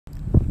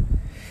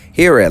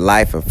Here at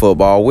Life and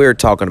Football, we're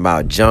talking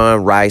about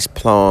John Rhys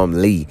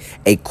Plumlee,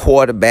 a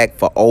quarterback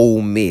for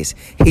Ole Miss.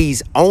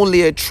 He's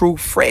only a true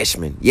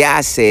freshman. Yeah,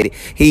 I said it.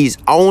 He's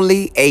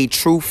only a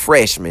true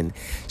freshman.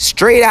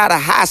 Straight out of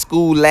high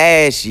school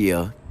last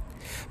year,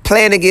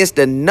 playing against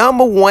the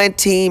 #1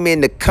 team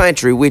in the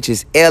country, which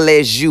is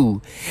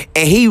LSU,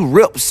 and he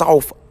rips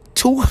off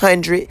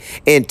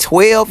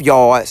 212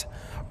 yards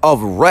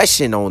of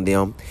rushing on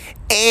them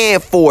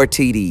and 4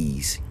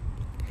 TDs.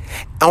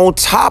 On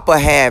top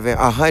of having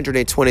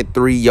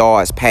 123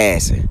 yards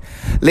passing.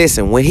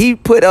 Listen, when he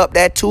put up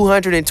that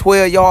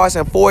 212 yards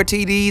and 4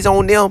 TDs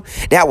on them,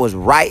 that was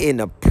right in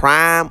the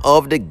prime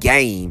of the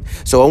game.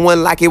 So it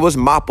wasn't like it was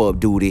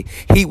mop-up duty.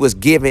 He was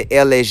giving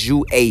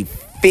LSU a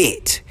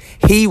fit.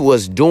 He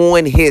was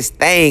doing his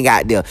thing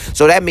out there.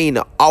 So that means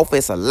the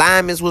offensive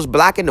linemen was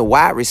blocking, the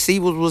wide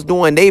receivers was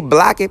doing they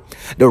blocking,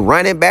 the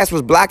running backs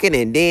was blocking,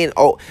 and then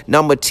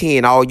number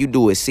 10, all you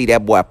do is see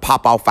that boy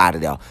pop off out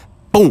of there.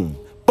 Boom.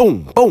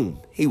 Boom, boom,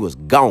 he was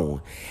gone.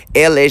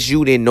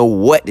 LSU didn't know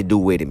what to do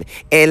with him.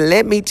 And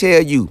let me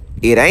tell you,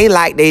 it ain't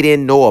like they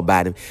didn't know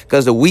about him,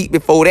 because the week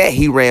before that,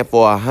 he ran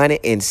for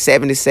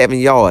 177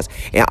 yards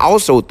and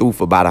also threw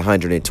for about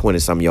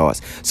 120-some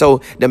yards.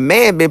 So the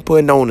man been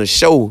putting on a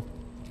show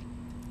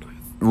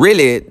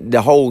really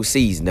the whole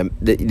season.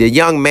 The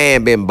young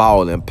man been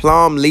balling.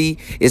 Plumlee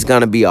is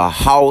going to be a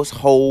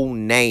household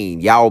name.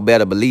 Y'all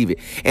better believe it.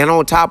 And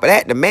on top of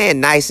that, the man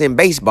nice in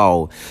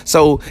baseball.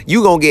 So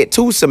you going to get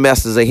 2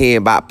 semesters of hearing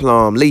about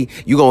Plumlee.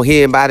 You going to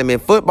hear about him in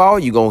football.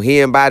 You going to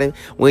hear about him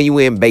when you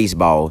in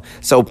baseball.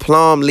 So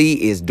Plumlee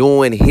is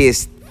doing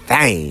his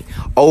thing.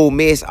 Ole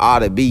Miss ought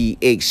to be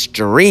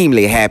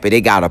extremely happy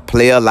they got a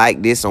player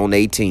like this on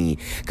their team,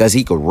 because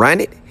he could run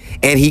it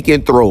and he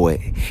can throw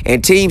it.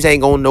 And teams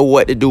ain't going to know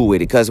what to do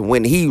with it, because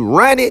when he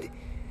run it,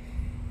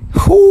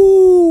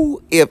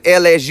 if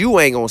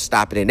LSU ain't going to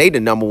stop it, and they the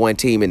 #1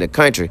 team in the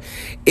country,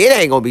 it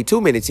ain't going to be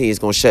too many teams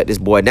going to shut this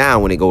boy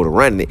down when they go to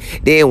running it.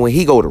 Then when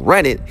he go to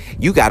run it,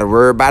 you got to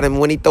worry about him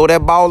when he throw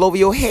that ball over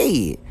your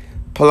head.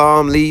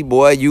 Plumlee,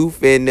 boy, you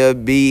finna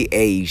be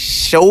a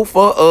show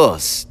for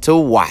us to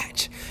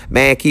watch.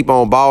 Man, keep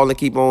on balling,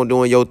 keep on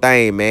doing your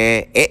thing,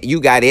 man.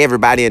 You got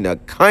everybody in the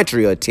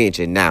country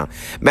attention now.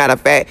 Matter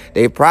of fact,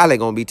 they probably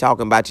going to be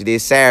talking about you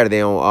this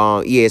Saturday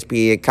on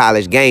ESPN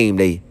College Game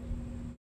Day.